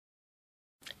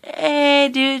Hey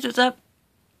dudes, what's up?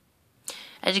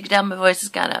 As you can tell, my voice is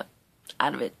kind of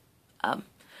out of it. And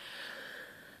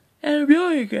I'm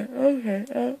yawning again. Okay.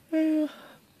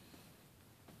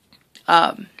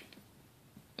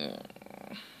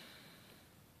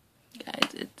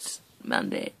 Guys, it's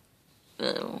Monday.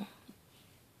 Oh,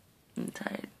 I'm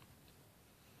tired.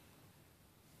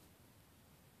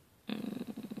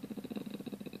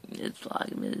 It's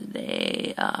Vlogmas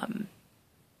Day.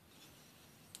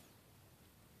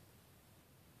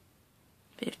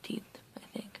 15th, I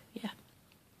think. Yeah.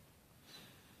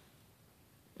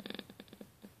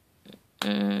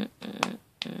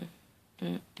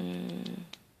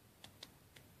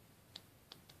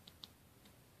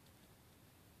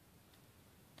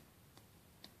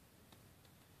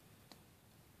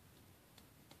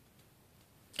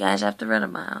 Guys, I have to run a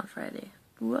mile on Friday.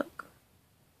 Look.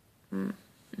 This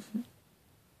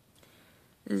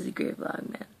is a great vlog,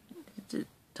 man. It's just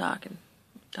talking.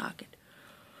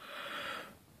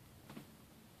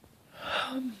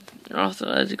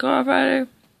 Also, as you go on Friday,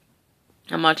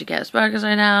 I'm watching Cat Sparkles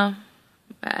right now.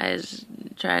 Guys,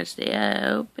 try to stay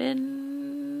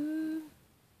open.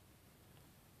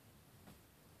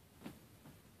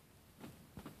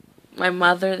 My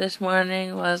mother this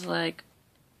morning was like,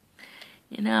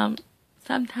 you know,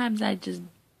 sometimes I just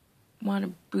want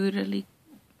to brutally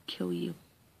kill you.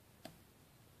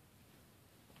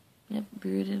 Yep,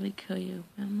 brutally kill you.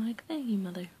 I'm like, thank you,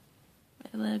 mother.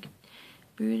 I love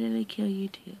brutally kill you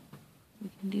too. We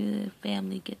can do the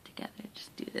family get together.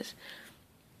 Just do this.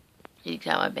 You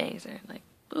can tell my bangs are like,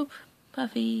 boop,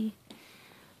 puffy.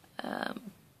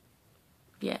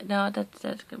 Yeah, no, that's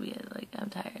gonna be it. Like, I'm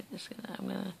tired. I'm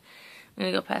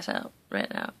gonna go pass out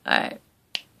right now. Alright.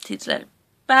 See you later.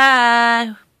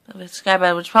 Bye.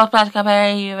 Subscribe, which podcast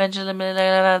compare you eventually. I'm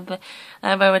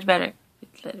very much better. See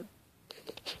you later.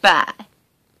 Bye.